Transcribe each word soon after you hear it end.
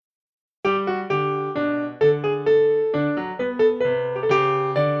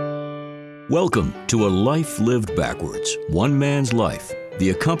Welcome to A Life Lived Backwards, One Man's Life,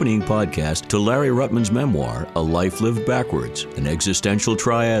 the accompanying podcast to Larry Ruttman's memoir, A Life Lived Backwards, an existential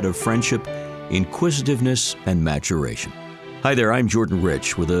triad of friendship, inquisitiveness, and maturation. Hi there, I'm Jordan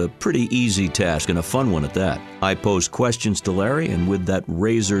Rich with a pretty easy task and a fun one at that. I pose questions to Larry, and with that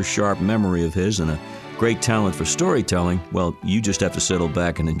razor-sharp memory of his and a great talent for storytelling, well, you just have to settle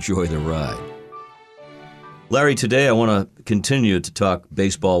back and enjoy the ride. Larry, today I want to continue to talk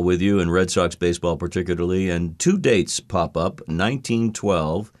baseball with you, and Red Sox baseball particularly, and two dates pop up,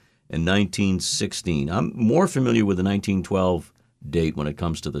 1912 and 1916. I'm more familiar with the 1912 date when it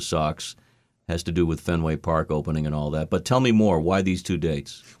comes to the Sox. It has to do with Fenway Park opening and all that. But tell me more. Why these two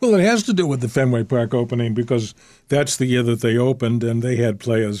dates? Well, it has to do with the Fenway Park opening because that's the year that they opened, and they had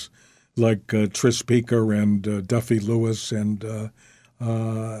players like Tris Speaker and Duffy Lewis and a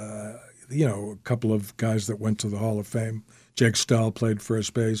couple of guys that went to the Hall of Fame. Jake Stahl played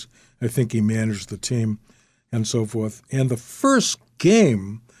first base. I think he managed the team and so forth. And the first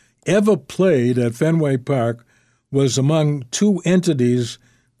game ever played at Fenway Park was among two entities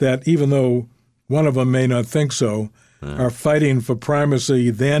that, even though one of them may not think so, are fighting for primacy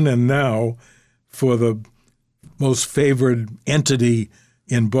then and now for the most favored entity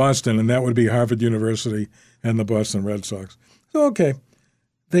in Boston, and that would be Harvard University and the Boston Red Sox. So, okay.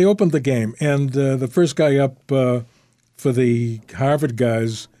 They opened the game, and the first guy up for the Harvard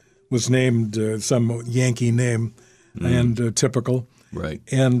guys was named some Yankee name, and typical. Right.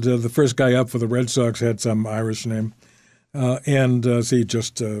 And the first guy up for the Red Sox had some Irish name,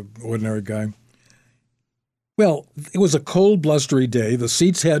 just an ordinary guy. Well, it was a cold, blustery day. The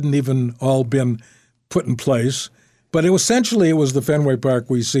seats hadn't even all been put in place, but it was the Fenway Park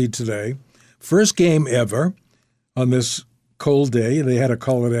we see today. First game ever on this cold day. They had to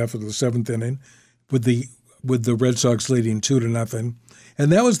call it after the seventh inning with the Red Sox leading 2-0.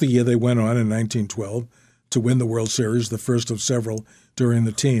 And that was the year they went on in 1912 to win the World Series, the first of several during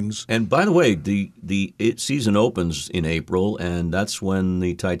the teens. And by the way, the season opens in April, and that's when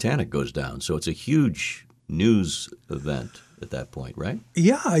the Titanic goes down. So it's a huge news event at that point, right?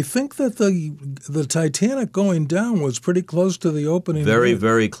 Yeah, I think that the Titanic going down was pretty close to the opening. Very,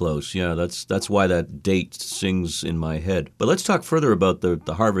 very close. Yeah, that's why that date sings in my head. But let's talk further about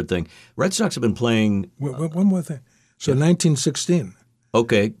the Harvard thing. Red Sox have been playing. One more thing. So 1916.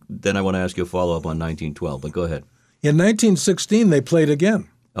 Okay, then I want to ask you a follow-up on 1912, but go ahead. In 1916, they played again.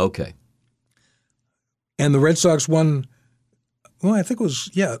 Okay. And the Red Sox won, I think it was,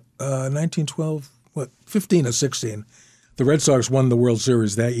 1912, 15 or 16. The Red Sox won the World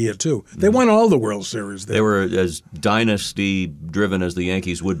Series that year, too. They won all the World Series there. They were as dynasty-driven as the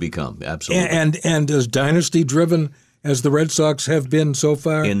Yankees would become, absolutely. And as dynasty-driven as the Red Sox have been so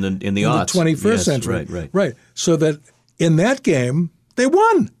far in the 21st century. Right. So that in that game, they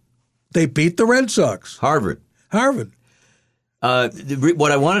won. They beat the Red Sox. Harvard. What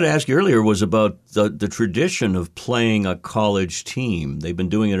I wanted to ask you earlier was about the tradition of playing a college team. They've been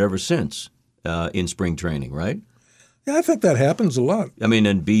doing it ever since in spring training, right? Yeah, I think that happens a lot. I mean,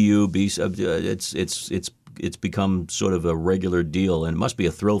 and it's become sort of a regular deal, and it must be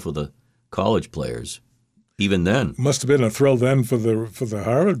a thrill for the college players, even then. Must have been a thrill then for the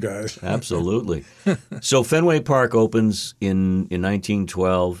Harvard guys. Absolutely. So Fenway Park opens in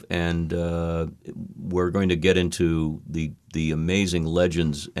 1912, and we're going to get into the amazing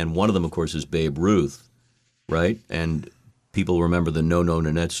legends, and one of them, of course, is Babe Ruth, right? And people remember the No-No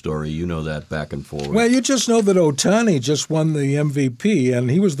Nanette story. You know that back and forward. Well, you just know that Ohtani just won the MVP, and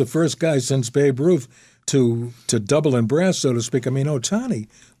he was the first guy since Babe Ruth to double in brass, so to speak. I mean, Ohtani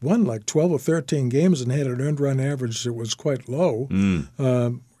won like 12 or 13 games and had an earned run average that was quite low,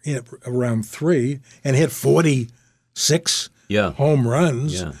 around 3, and hit 46 home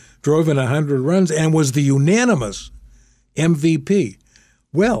runs, drove in 100 runs, and was the unanimous MVP.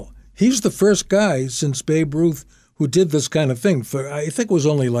 Well, he's the first guy since Babe Ruth who did this kind of thing. I think it was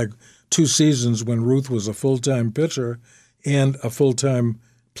only like 2 seasons when Ruth was a full-time pitcher and a full-time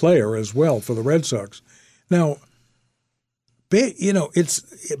player as well for the Red Sox. Now, I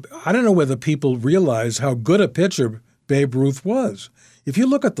don't know whether people realize how good a pitcher Babe Ruth was. If you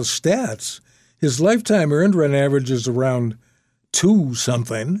look at the stats, his lifetime earned run average is around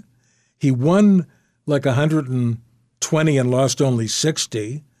 2-something. He won like 120 and lost only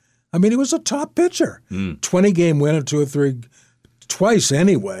 60. I mean, he was a top pitcher. 20-game winner, 2 or 3, twice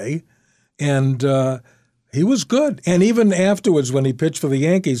anyway. And he was good. And even afterwards when he pitched for the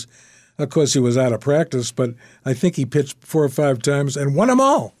Yankees, of course he was out of practice, but I think he pitched 4 or 5 times and won them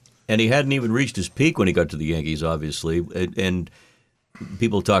all. And he hadn't even reached his peak when he got to the Yankees, obviously. And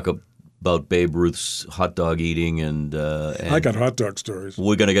people talk about Babe Ruth's hot dog eating, and I got hot dog stories.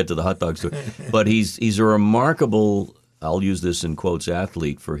 we're going to get to the hot dog story. But he's a remarkable, I'll use this in quotes,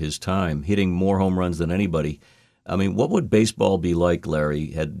 athlete for his time, hitting more home runs than anybody. I mean, what would baseball be like,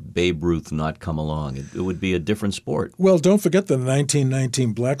 Larry, had Babe Ruth not come along? It would be a different sport. Well, don't forget the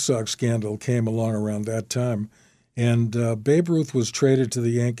 1919 Black Sox scandal came along around that time. And Babe Ruth was traded to the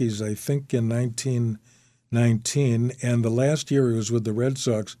Yankees, I think, in 1919. And the last year he was with the Red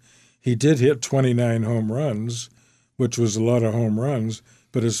Sox, he did hit 29 home runs, which was a lot of home runs.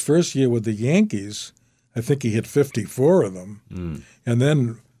 But his first year with the Yankees, I think he hit 54 of them. And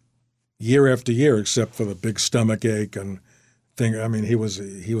then year after year, except for the big stomach ache and thing. I mean, he was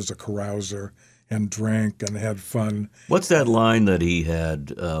a carouser and drank and had fun. What's that line that he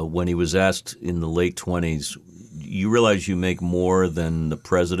had when he was asked in the late 20s, you realize you make more than the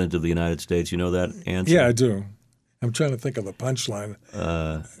President of the United States? You know that answer? Yeah, I do. I'm trying to think of the punchline.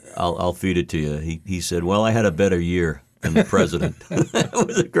 I'll feed it to you. He said, well, I had a better year than the President. It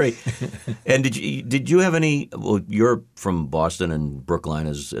was great. And did you have any? Well, you're from Boston and Brookline,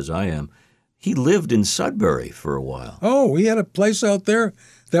 as I am. He lived in Sudbury for a while. Oh, he had a place out there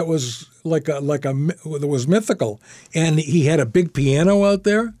that was that was mythical, and he had a big piano out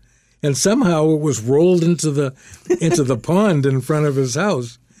there, and somehow it was rolled into the pond in front of his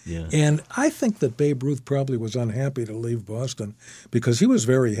house. Yeah. And I think that Babe Ruth probably was unhappy to leave Boston because he was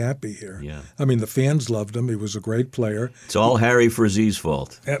very happy here. Yeah. I mean, the fans loved him. He was a great player. It's all Harry Frazie's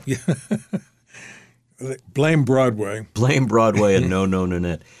fault. Blame Broadway. Blame Broadway and no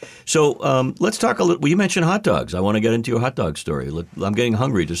Nanette. So let's talk a little. Well, you mentioned hot dogs. I want to get into your hot dog story. I'm getting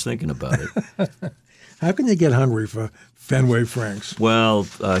hungry just thinking about it. How can you get hungry for Fenway Franks? Well,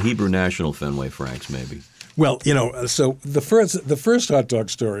 Hebrew National Fenway Franks, maybe. Well, so the first hot dog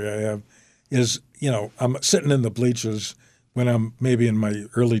story I have is, I'm sitting in the bleachers when I'm maybe in my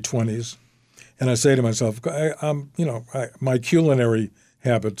early 20s, and I say to myself, my culinary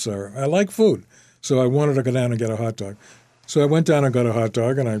habits are I like food, so I wanted to go down and get a hot dog. So I went down and got a hot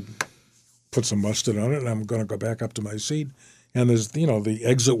dog, and I put some mustard on it, and I'm going to go back up to my seat, and there's the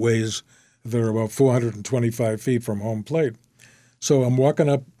exit ways that are about 425 feet from home plate. So I'm walking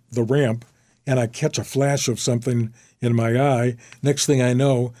up the ramp, and I catch a flash of something in my eye. Next thing I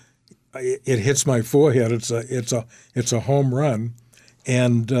know, it hits my forehead. It's a home run,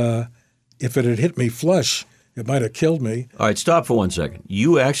 and if it had hit me flush, it might have killed me. All right, stop for 1 second.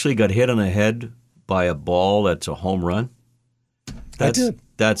 You actually got hit on the head by a ball that's a home run? I did.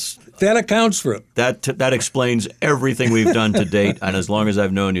 That accounts for it. That explains everything we've done to date, and as long as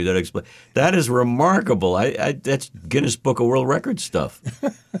I've known you, that is remarkable. That's Guinness Book of World Records stuff.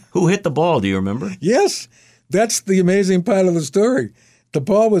 Who hit the ball? Do you remember? Yes, that's the amazing part of the story. The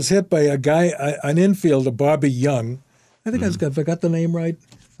ball was hit by a guy, an infielder, Bobby Young. I think I forgot the name right.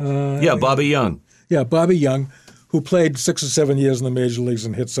 Bobby Young. Yeah, Bobby Young, who played 6 or 7 years in the major leagues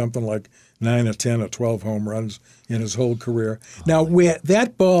and hit something like 9 or 10 or 12 home runs in his whole career. Now, where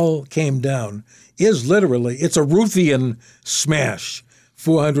that ball came down is literally, it's a Ruthian smash,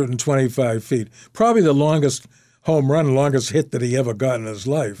 425 feet. Probably the longest home run, longest hit that he ever got in his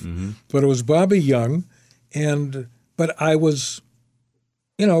life. Mm-hmm. But it was Bobby Young, but I was,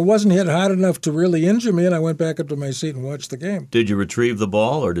 it wasn't hit hard enough to really injure me, and I went back up to my seat and watched the game. Did you retrieve the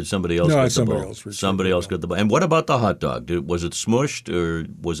ball, or did somebody else get the ball? Somebody else got the ball. And what about the hot dog? Was it smushed, or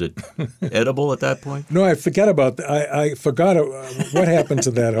was it edible at that point? No, I forgot about that. I forgot what happened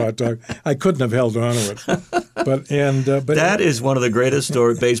to that hot dog. I couldn't have held on to it. But that is one of the greatest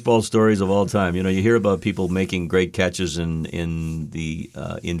baseball stories of all time. You hear about people making great catches in the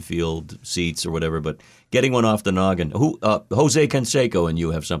infield seats or whatever, but getting one off the noggin. Jose Canseco and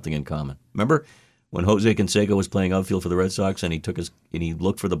you have something in common. Remember when Jose Canseco was playing outfield for the Red Sox and he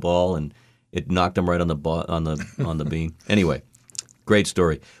looked for the ball and it knocked him right on the bean. Anyway, great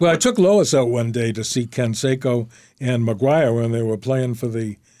story. Well, I took Lois out one day to see Canseco and McGuire when they were playing for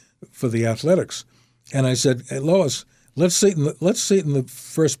the Athletics, and I said, "Hey, Lois, let's sit in the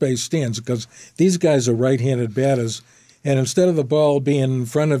first base stands because these guys are right-handed batters, and instead of the ball being in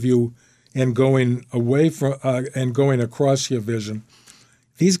front of you and going away from and going across your vision,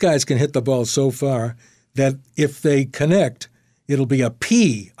 these guys can hit the ball so far that if they connect, it'll be a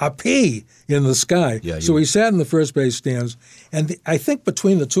P in the sky." Yeah, so we sat in the first base stands, and I think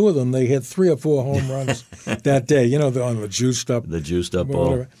between the two of them, they hit 3 or 4 home runs that day. On the juiced up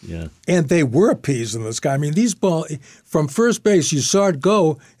ball. Yeah, and they were P's in the sky. I mean, these balls from first base, you saw it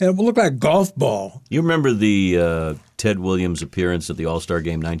go, and it looked like a golf ball. You remember the Ted Williams appearance at the All-Star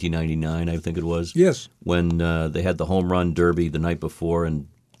Game 1999, I think it was? Yes. When they had the home run derby the night before, and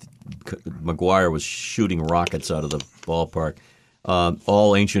McGuire was shooting rockets out of the ballpark.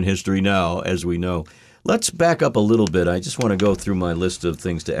 all ancient history now, as we know. Let's back up a little bit. I just want to go through my list of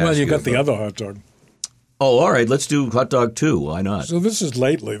things to ask you. Well, you got the other hot dog. Oh, all right. Let's do hot dog 2. Why not? So this is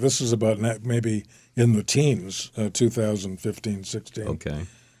lately. This is about maybe in the teens, 2015, 16. Okay.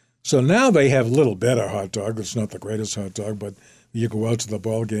 So now they have a little better hot dog. It's not the greatest hot dog, but you go out to the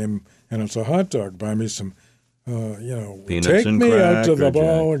ball game and it's a hot dog. Buy me some, Peanuts take and me out to the Cracker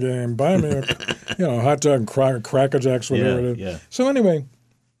ball game. Buy me a, hot dog and Cracker Jacks, whatever it is. Yeah. So anyway,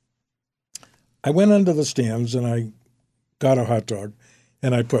 I went under the stands and I got a hot dog,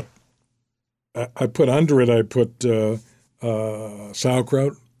 and I put under it. I put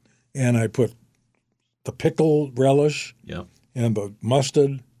sauerkraut, and I put the pickle relish, and the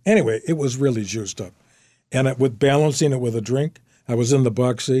mustard. Anyway, it was really juiced up, and with balancing it with a drink. I was in the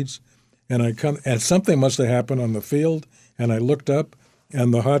box seats, and something must have happened on the field, and I looked up,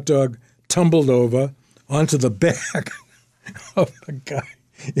 and the hot dog tumbled over onto the back of the guy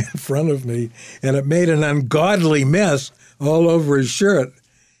in front of me, and it made an ungodly mess all over his shirt.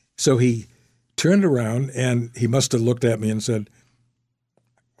 So he turned around, and he must have looked at me and said,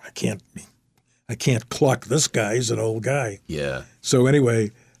 I can't clock this guy. He's an old guy. Yeah. So anyway,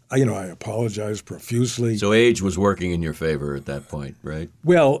 I apologized profusely. So age was working in your favor at that point, right?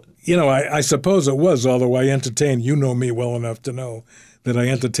 Well, I suppose it was, although I entertained, you know me well enough to know that I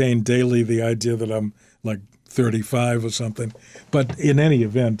entertain daily the idea that I'm like 35 or something. But in any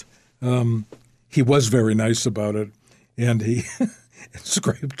event, he was very nice about it, and he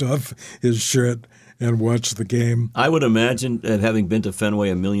scraped off his shirt and watched the game. I would imagine, having been to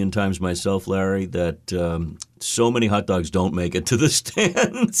Fenway a million times myself, Larry, that so many hot dogs don't make it to the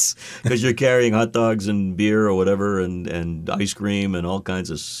stands because you're carrying hot dogs and beer or whatever and ice cream and all kinds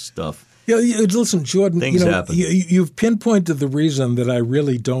of stuff. Yeah, listen, Jordan, Things happen. You've pinpointed the reason that I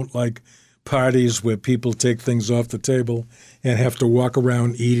really don't like parties where people take things off the table and have to walk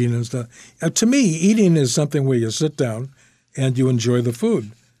around eating and stuff. To me, eating is something where you sit down and you enjoy the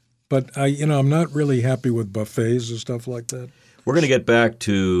food. But I'm not really happy with buffets or stuff like that. We're going to get back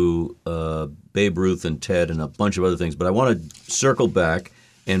to Babe Ruth and Ted and a bunch of other things, but I want to circle back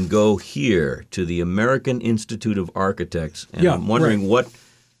and go here to the American Institute of Architects, and I'm wondering what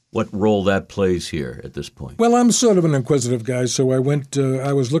role that plays here at this point. Well, I'm sort of an inquisitive guy, so I went.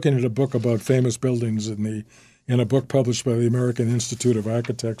 I was looking at a book about famous buildings in a book published by the American Institute of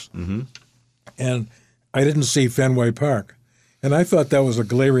Architects, and I didn't see Fenway Park. And I thought that was a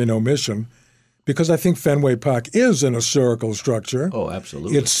glaring omission because I think Fenway Park is an historical structure. Oh,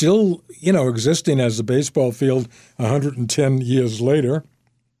 absolutely. It's still, existing as a baseball field 110 years later.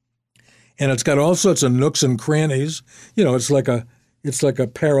 And it's got all sorts of nooks and crannies. It's like a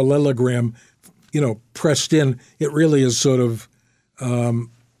parallelogram, pressed in. It really is sort of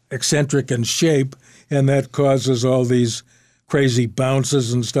eccentric in shape, and that causes all these crazy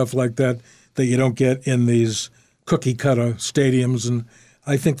bounces and stuff like that you don't get in these cookie-cutter stadiums, and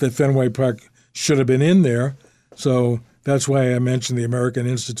I think that Fenway Park should have been in there. So that's why I mentioned the American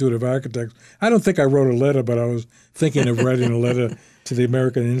Institute of Architects. I don't think I wrote a letter, but I was thinking of writing a letter to the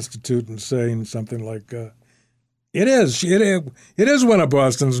American Institute and saying something like, it is one of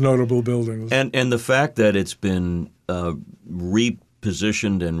Boston's notable buildings. And the fact that it's been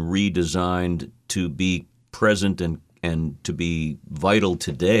repositioned and redesigned to be present and to be vital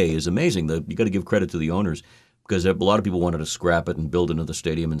today is amazing. You got to give credit to the owners, because a lot of people wanted to scrap it and build another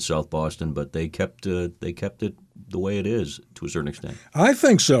stadium in South Boston, but they kept it the way it is to a certain extent. I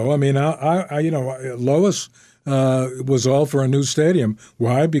think so. I mean, Lois was all for a new stadium.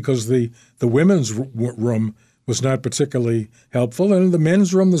 Why? Because the women's room was not particularly helpful, and the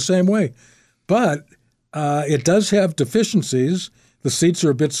men's room the same way. But it does have deficiencies. The seats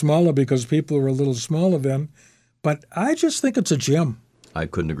are a bit smaller because people are a little smaller then. But I just think it's a gem. I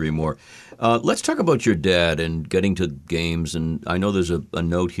couldn't agree more. Let's talk about your dad and getting to games. And I know there's a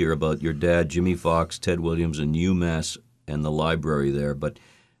note here about your dad, Jimmy Fox, Ted Williams, and UMass and the library there. But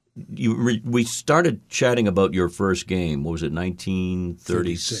we started chatting about your first game. What was it,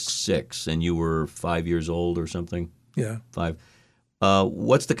 1936? And you were 5 years old or something? Yeah. 5.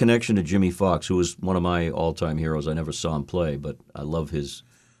 What's the connection to Jimmy Fox, who was one of my all-time heroes? I never saw him play, but I love his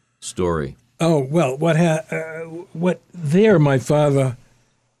story. Oh, well, my father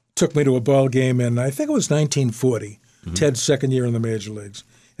took me to a ball game in, I think it was 1940, Ted's second year in the major leagues.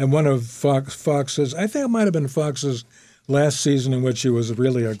 And one of Fox's, I think it might have been Fox's last season in which he was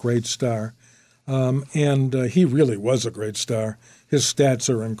really a great star. And he really was a great star. His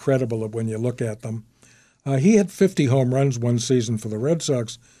stats are incredible when you look at them. He had 50 home runs one season for the Red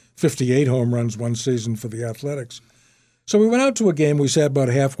Sox, 58 home runs one season for the Athletics. So we went out to a game. We sat about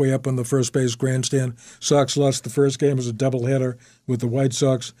halfway up on the first base grandstand. Sox lost the first game. It was a doubleheader with the White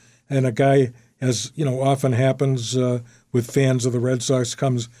Sox. And a guy, as often happens with fans of the Red Sox,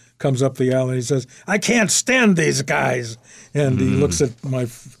 comes up the aisle and he says, "I can't stand these guys." And he looks at my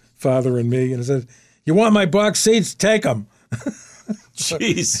father and me and he says, "You want my box seats? Take them."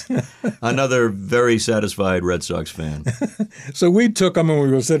 Jeez. Another very satisfied Red Sox fan. So we took them and we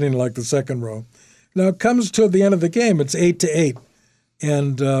were sitting like the second row. Now it comes to the end of the game. It's 8-8.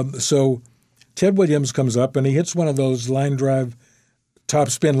 And so Ted Williams comes up and he hits one of those top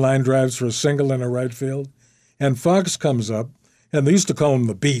spin line drives for a single in a right field. And Fox comes up, and they used to call him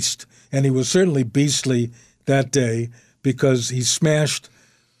the Beast. And he was certainly beastly that day because he smashed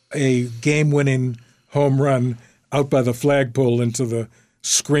a game-winning home run out by the flagpole into the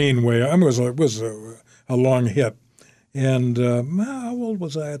screen way. I mean, it was a long hit. And how old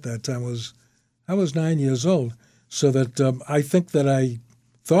was I at that time? I was 9 years old. So that I think that I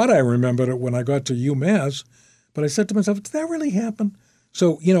thought I remembered it when I got to UMass. But I said to myself, did that really happen?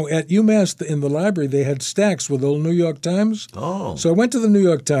 So, at UMass in the library, they had stacks with old New York Times. Oh. So I went to the New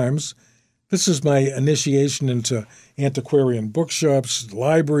York Times. This is my initiation into antiquarian bookshops,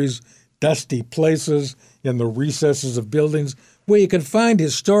 libraries, dusty places in the recesses of buildings where you could find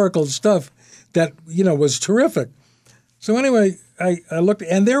historical stuff that, was terrific. So anyway, I looked,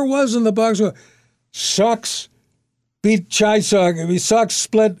 and there was in the box, Sox beat Sox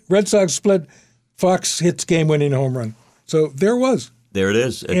split, Red Sox split, Fox hits game-winning home run. So there was. There it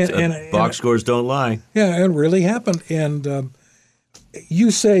is. Box scores don't lie. Yeah, it really happened. And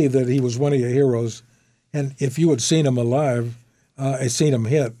you say that he was one of your heroes, and if you had seen him alive, seen him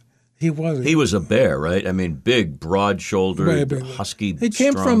hit, he was. He was a bear, right? I mean, big, broad-shouldered, husky, He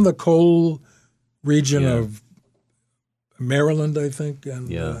came strong. from the coal region of Maryland, I think. And,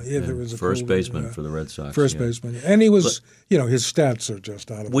 there was a first baseman for the Red Sox. First baseman. And he was, his stats are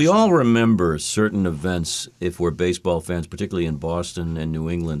just out of We all remember certain events, if we're baseball fans, particularly in Boston and New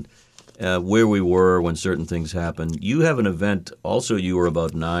England, where we were when certain things happened. You have an event, also you were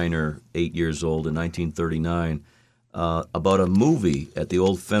about 9 or 8 years old in 1939, about a movie at the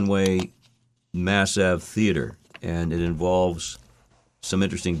old Fenway Mass Ave Theater, and it involves some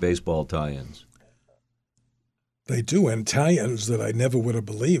interesting baseball tie-ins. They do, and tie-ins that I never would have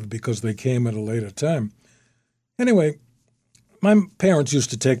believed because they came at a later time. Anyway, my parents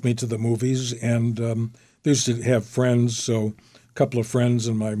used to take me to the movies, and they used to have friends, so a couple of friends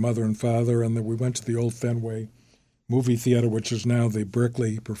and my mother and father, and then we went to the old Fenway movie theater, which is now the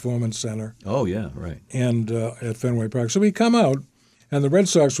Berkeley Performance Center. Oh, yeah, right. And at Fenway Park. So we come out, and the Red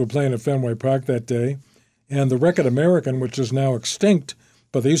Sox were playing at Fenway Park that day, and the Record American, which is now extinct,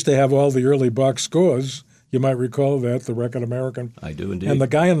 but they used to have all the early box scores. You might recall that, the Record American. I do indeed. And the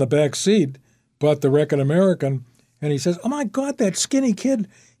guy in the back seat bought the Record American, and he says, "Oh, my God, that skinny kid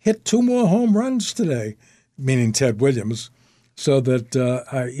hit 2 more home runs today," meaning Ted Williams. So that,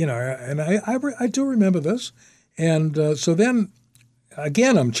 I do remember this. And so then,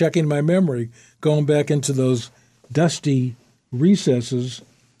 again, I'm checking my memory, going back into those dusty recesses,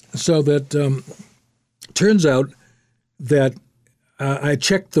 so that turns out that I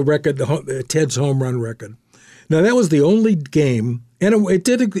checked the record, Ted's home run record. Now, that was the only game, and it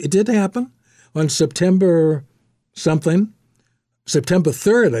did happen on September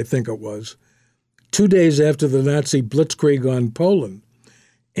 3rd, I think it was, 2 days after the Nazi blitzkrieg on Poland.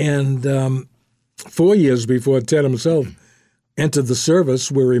 And 4 years before Ted himself entered the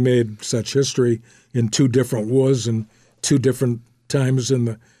service, where he made such history in 2 different wars and 2 different times in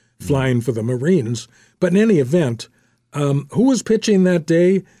the flying for the Marines. But in any event, who was pitching that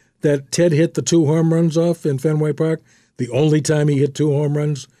day that Ted hit the 2 home runs off in Fenway Park? The only time he hit 2 home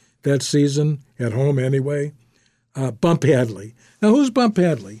runs that season, at home anyway? Bump Hadley. Now, who's Bump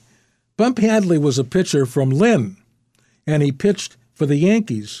Hadley? Bump Hadley was a pitcher from Lynn, and he pitched for the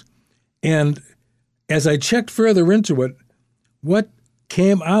Yankees. And as I checked further into it, what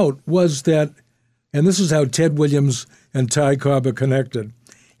came out was that, and this is how Ted Williams and Ty Cobb are connected,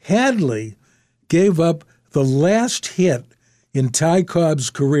 Hadley gave up the last hit in Ty Cobb's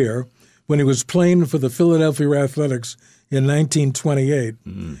career when he was playing for the Philadelphia Athletics in 1928.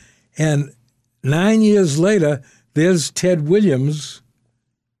 Mm-hmm. And 9 years later, there's Ted Williams.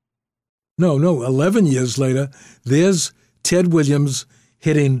 11 years later, there's Ted Williams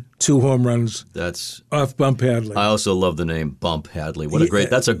hitting 2 home runs off Bump Hadley. I also love the name Bump Hadley.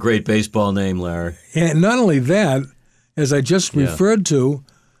 That's a great baseball name, Larry. And not only that, as I just referred to,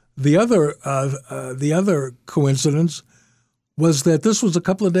 the other coincidence was that this was a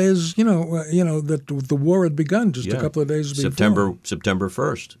couple of days, that the war had begun just a couple of days before. September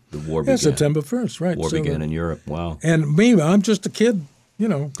 1st, the war began. Yeah, September 1st, right. War began in Europe. Wow. And me, I'm just a kid,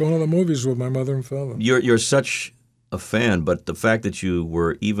 going to the movies with my mother and father. You're such a fan, but the fact that you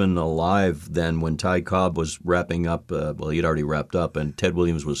were even alive then when Ty Cobb was wrapping up, he'd already wrapped up, and Ted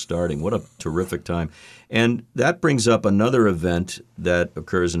Williams was starting. What a terrific time. And that brings up another event that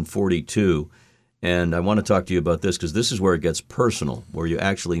occurs in 42. And I want to talk to you about this because this is where it gets personal, where you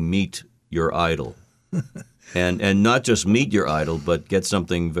actually meet your idol. and not just meet your idol, but get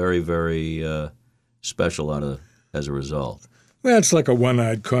something very, very special as a result. Well, it's like a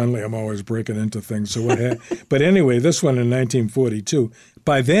one-eyed Conley. I'm always breaking into things. So but anyway, this one in 1942.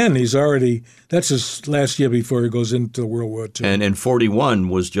 By then, that's his last year before he goes into World War II. And 41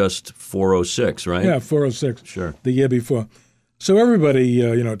 was just 406, right? Yeah, 406. Sure. The year before. So everybody,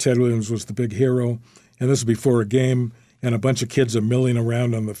 Ted Williams was the big hero, and this is before a game, and a bunch of kids are milling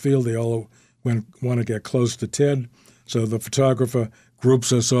around on the field. They all want to get close to Ted. So the photographer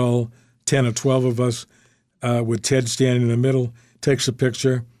groups us all, 10 or 12 of us, with Ted standing in the middle, takes a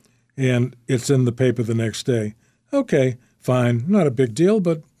picture, and it's in the paper the next day. Okay, fine. Not a big deal,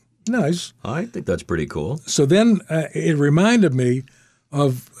 but nice. I think that's pretty cool. So then it reminded me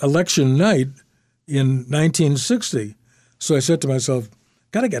of election night in 1960. So I said to myself,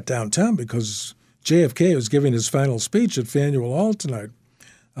 got to get downtown because JFK is giving his final speech at Faneuil Hall tonight.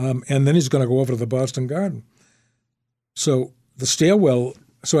 And then he's going to go over to the Boston Garden. So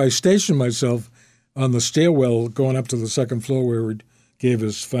I stationed myself on the stairwell going up to the second floor where he gave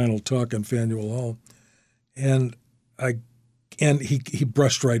his final talk in Faneuil Hall. And he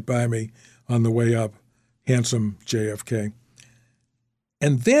brushed right by me on the way up, handsome JFK.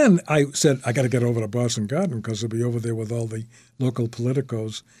 And then I said, I got to get over to Boston Garden because I'll be over there with all the local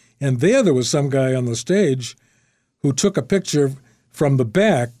politicos. And there was some guy on the stage who took a picture from the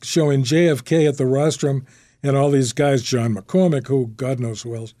back showing JFK at the rostrum and all these guys, John McCormick, who God knows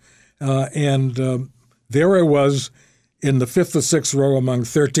who else. There I was in the fifth or sixth row among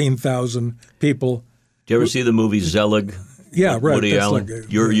 13,000 people. Do you ever see the movie Zelig? Yeah, right. Woody Allen.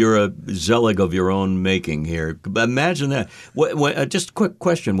 You're a Zelig of your own making here. Imagine that. Just a quick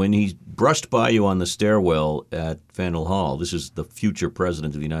question. When he brushed by you on the stairwell at Faneuil Hall, this is the future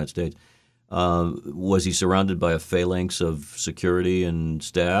president of the United States, was he surrounded by a phalanx of security and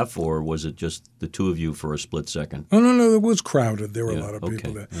staff, or was it just the two of you for a split second? Oh, no, it was crowded. There were a lot of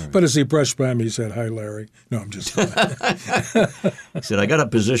people there. Right. But as he brushed by me, he said, "Hi, Larry." No, I'm just He said, "I got a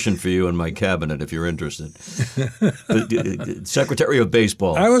position for you in my cabinet if you're interested." Secretary of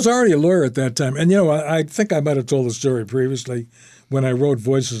Baseball. I was already a lawyer at that time. And, I think I might have told the story previously when I wrote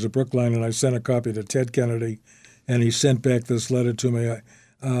Voices of Brookline and I sent a copy to Ted Kennedy, and he sent back this letter to me.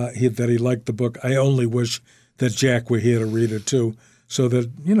 That he liked the book. I only wish that Jack were here to read it too, so that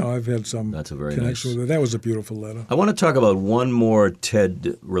I've had some connection with it. That was a beautiful letter. I want to talk about one more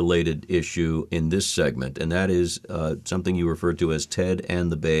Ted-related issue in this segment, and that is something you referred to as Ted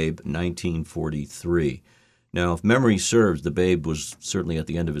and the Babe, 1943. Now, if memory serves, the Babe was certainly at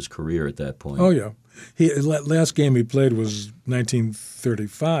the end of his career at that point. Oh yeah, last game he played was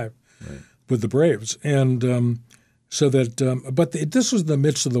 1935 with the Braves, and. But this was in the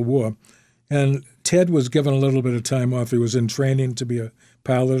midst of the war, and Ted was given a little bit of time off. He was in training to be a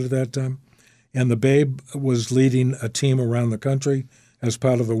pilot at that time, and the Babe was leading a team around the country as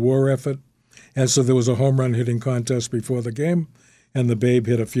part of the war effort. And so there was a home run hitting contest before the game, and the Babe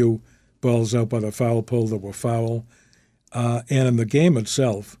hit a few balls out by the foul pole that were foul. And in the game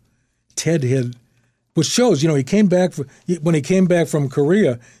itself, Ted hit. Which shows, when he came back from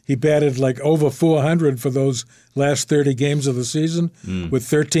Korea, he batted like over 400 for those last 30 games of the season with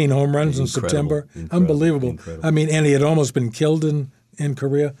 13 home runs in September. Unbelievable. Incredible. I mean, and he had almost been killed in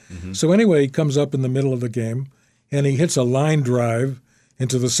Korea. Mm-hmm. So anyway, he comes up in the middle of the game, and he hits a line drive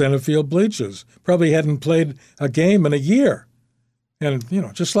into the center field bleachers. Probably hadn't played a game in a year. And,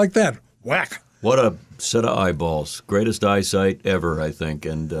 just like that, whack. What a set of eyeballs. Greatest eyesight ever, I think,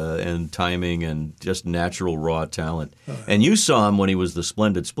 and timing and just natural raw talent. And you saw him when he was the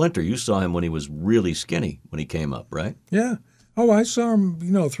Splendid Splinter. You saw him when he was really skinny when he came up, right? Yeah. Oh, I saw him,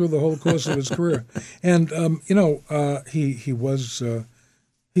 through the whole course of his career. And, he was,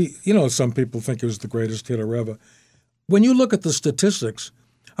 some people think he was the greatest hitter ever. When you look at the statistics,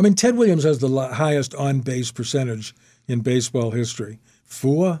 I mean, Ted Williams has the highest on-base percentage in baseball history.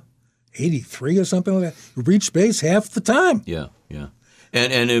 483 or something like that. Reached base half the time. Yeah.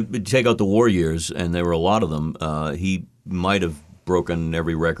 And take out the war years, and there were a lot of them, he might have broken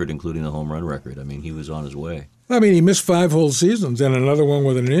every record, including the home run record. I mean, he was on his way. I mean, he missed 5 whole seasons and another one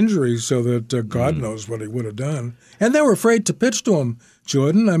with an injury, so that God knows what he would have done. And they were afraid to pitch to him,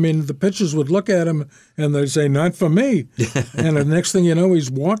 Jordan. I mean, the pitchers would look at him and they'd say, "Not for me." And the next thing you know, he's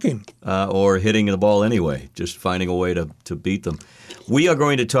walking. Or hitting the ball anyway, just finding a way to beat them. We are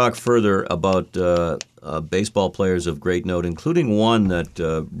going to talk further about baseball players of great note, including one that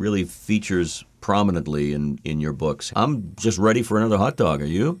really features prominently in your books. I'm just ready for another hot dog. Are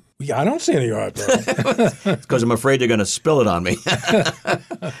you? Yeah, I don't see any hot dog. Because I'm afraid they're going to spill it on me.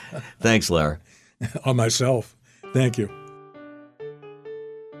 Thanks, Larry. On myself. Thank you.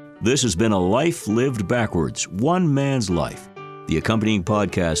 This has been A Life Lived Backwards, One Man's Life, the accompanying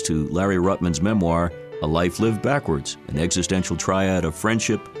podcast to Larry Ruttman's memoir, A Life Lived Backwards, an existential triad of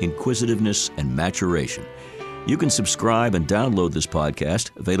friendship, inquisitiveness, and maturation. You can subscribe and download this podcast,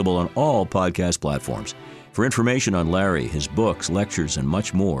 available on all podcast platforms. For information on Larry, his books, lectures, and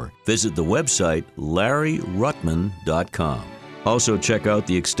much more, visit the website LarryRuttman.com. Also, check out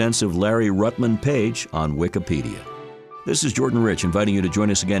the extensive Larry Ruttman page on Wikipedia. This is Jordan Rich, inviting you to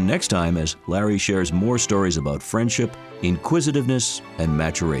join us again next time as Larry shares more stories about friendship, inquisitiveness, and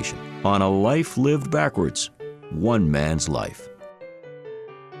maturation on A Life Lived Backwards, One Man's Life.